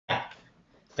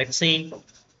Let's see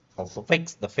how to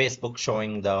fix the Facebook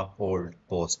showing the old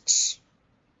posts.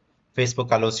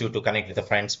 Facebook allows you to connect with the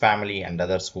friends, family, and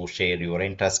others who share your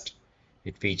interest.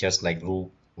 It features like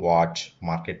group, watch,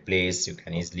 marketplace. You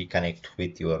can easily connect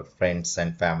with your friends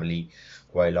and family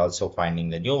while also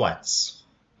finding the new ones.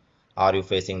 Are you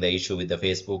facing the issue with the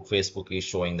Facebook? Facebook is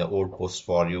showing the old posts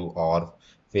for you or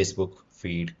Facebook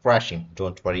feed crashing.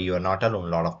 Don't worry, you are not alone. A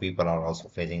lot of people are also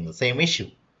facing the same issue.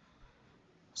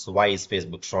 So why is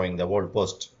Facebook showing the old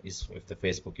post? Is if the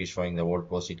Facebook is showing the old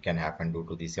post, it can happen due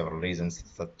to these several reasons,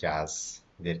 such as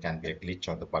there can be a glitch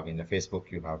or the bug in the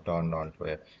Facebook. You have turned on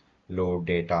to a low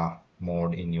data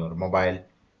mode in your mobile.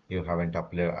 You haven't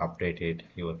updated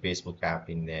your Facebook app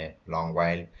in a long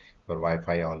while. Your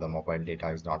Wi-Fi or the mobile data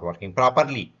is not working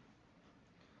properly.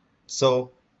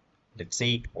 So let's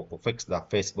see how to fix the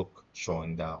Facebook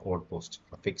showing the old post.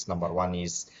 Fix number one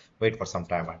is wait for some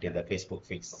time until the Facebook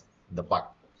fix the bug.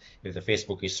 If the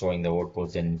Facebook is showing the old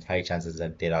post, then high chances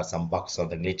that there are some bugs or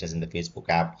the glitches in the Facebook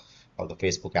app, or the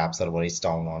Facebook app server is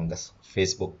down on the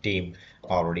Facebook team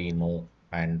already know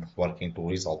and working to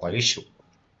resolve the issue.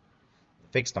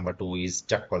 Fix number two is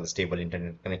check for the stable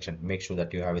internet connection. Make sure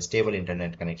that you have a stable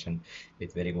internet connection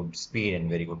with very good speed and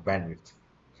very good bandwidth.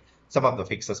 Some of the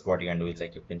fixes what you can do is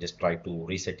like you can just try to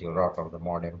reset your router of the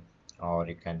modem, or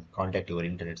you can contact your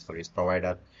internet service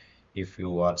provider if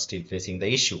you are still facing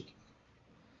the issue.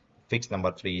 Fix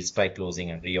number three is try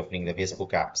closing and reopening the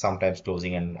Facebook app. Sometimes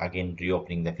closing and again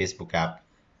reopening the Facebook app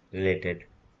related.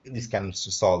 This can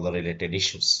solve the related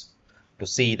issues. To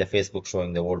see the Facebook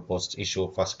showing the old post issue,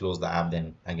 first close the app,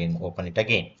 then again open it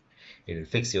again. It will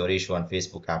fix your issue and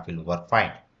Facebook app will work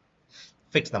fine.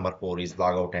 Fix number four is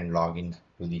log out and log in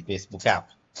to the Facebook app.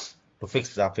 To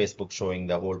fix the Facebook showing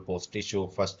the old post issue,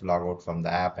 first log out from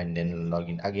the app and then log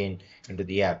in again into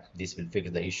the app. This will fix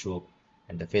the issue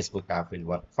and the Facebook app will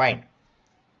work fine.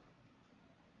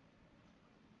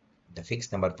 The fix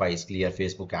number five is clear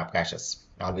Facebook app caches.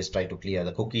 Always try to clear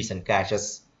the cookies and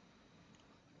caches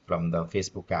from the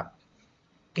Facebook app.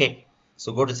 Okay,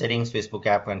 so go to settings, Facebook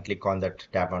app, and click on that,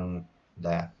 tap on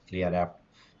the clear app.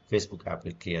 Facebook app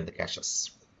will clear the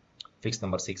caches. Fix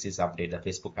number six is update the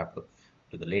Facebook app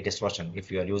to the latest version.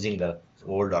 If you are using the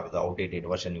old or the outdated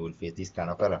version, you will face this kind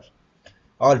of error.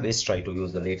 Always try to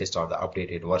use the latest or the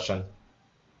updated version,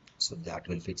 so that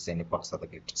will fix any bugs or the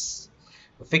glitches.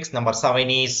 Fix number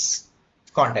seven is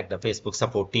contact the Facebook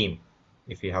support team.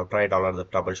 If you have tried all of the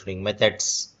troubleshooting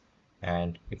methods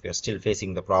and if you're still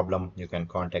facing the problem, you can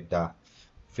contact the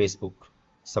Facebook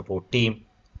support team.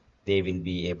 They will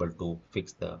be able to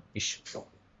fix the issue.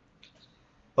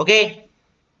 Okay,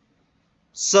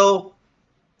 so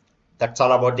that's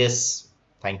all about this.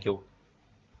 Thank you.